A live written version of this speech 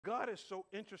God is so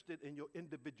interested in your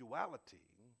individuality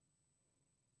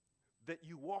that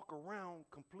you walk around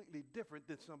completely different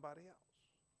than somebody else.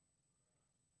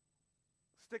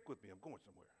 Stick with me, I'm going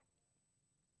somewhere.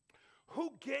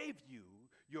 Who gave you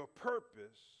your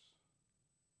purpose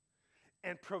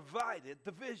and provided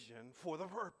the vision for the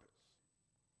purpose?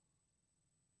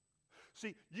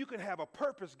 See, you can have a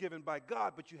purpose given by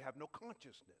God, but you have no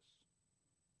consciousness.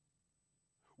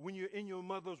 When you're in your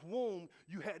mother's womb,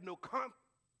 you had no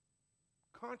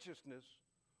consciousness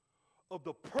of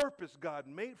the purpose God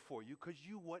made for you because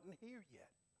you wasn't here yet.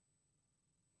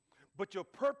 But your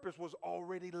purpose was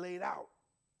already laid out.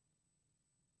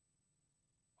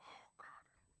 Oh, God.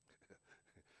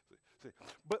 See,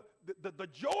 but the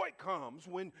joy comes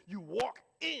when you walk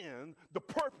in the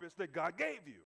purpose that God gave you.